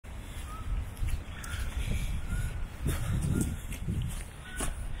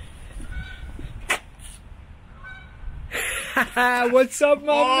What's up,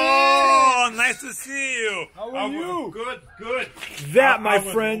 my man? Oh, nice to see you. How are you? Good, good. That, my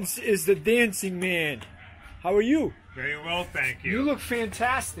friends, is the dancing man. How are you? Very well, thank you. You look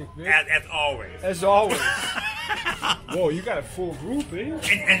fantastic, man. As always. As always. Whoa, you got a full group, eh?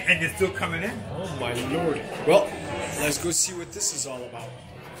 And you're still coming in? Oh, my Lord. Well, let's go see what this is all about.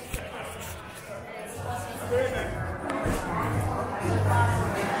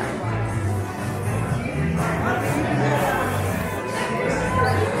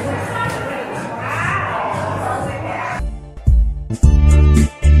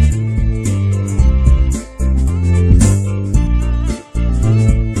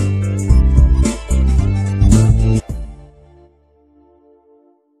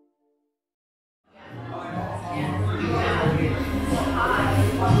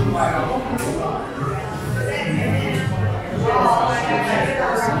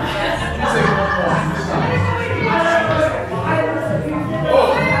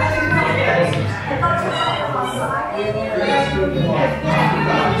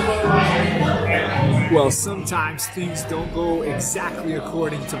 Well, sometimes things don't go exactly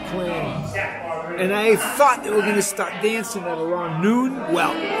according to plan. And I thought they were going to start dancing at around noon.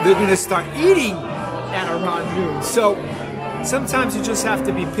 Well, they're going to start eating at around noon. So sometimes you just have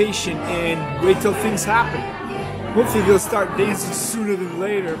to be patient and wait till things happen. Hopefully they'll start dancing sooner than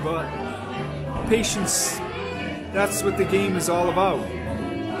later, but patience, that's what the game is all about.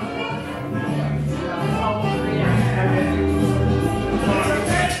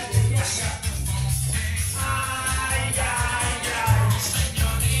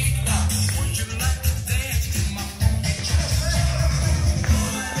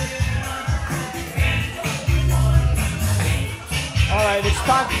 Alright, it's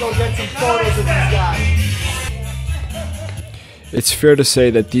time to go get some photos of these guys. It's fair to say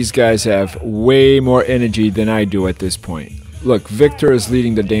that these guys have way more energy than I do at this point. Look, Victor is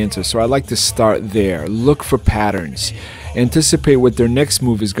leading the dancers, so I like to start there. Look for patterns. Anticipate what their next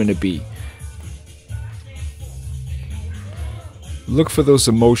move is going to be. Look for those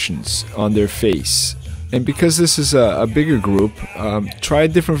emotions on their face. And because this is a bigger group, try a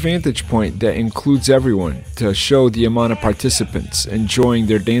different vantage point that includes everyone to show the amount of participants enjoying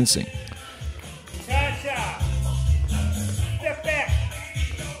their dancing.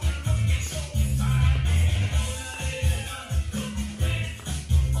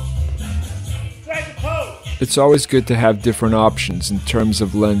 It's always good to have different options in terms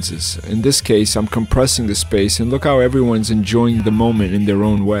of lenses. In this case, I'm compressing the space, and look how everyone's enjoying the moment in their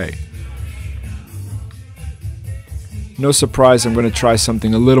own way. No surprise, I'm going to try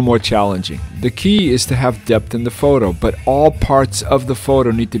something a little more challenging. The key is to have depth in the photo, but all parts of the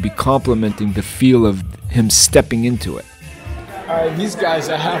photo need to be complementing the feel of him stepping into it. Alright, these guys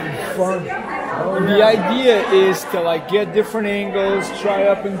are having fun. The idea is to get different angles, try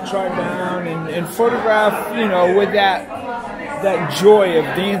up and try down, and photograph, with that joy of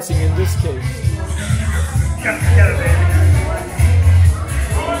dancing in this case.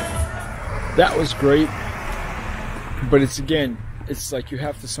 That was great. But it's like you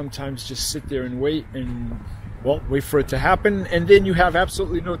have to sometimes just sit there and wait wait for it to happen, and then you have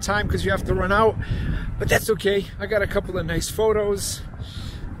absolutely no time because you have to run out. But that's okay. I got a couple of nice photos,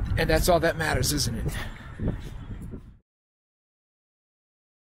 and that's all that matters, isn't it?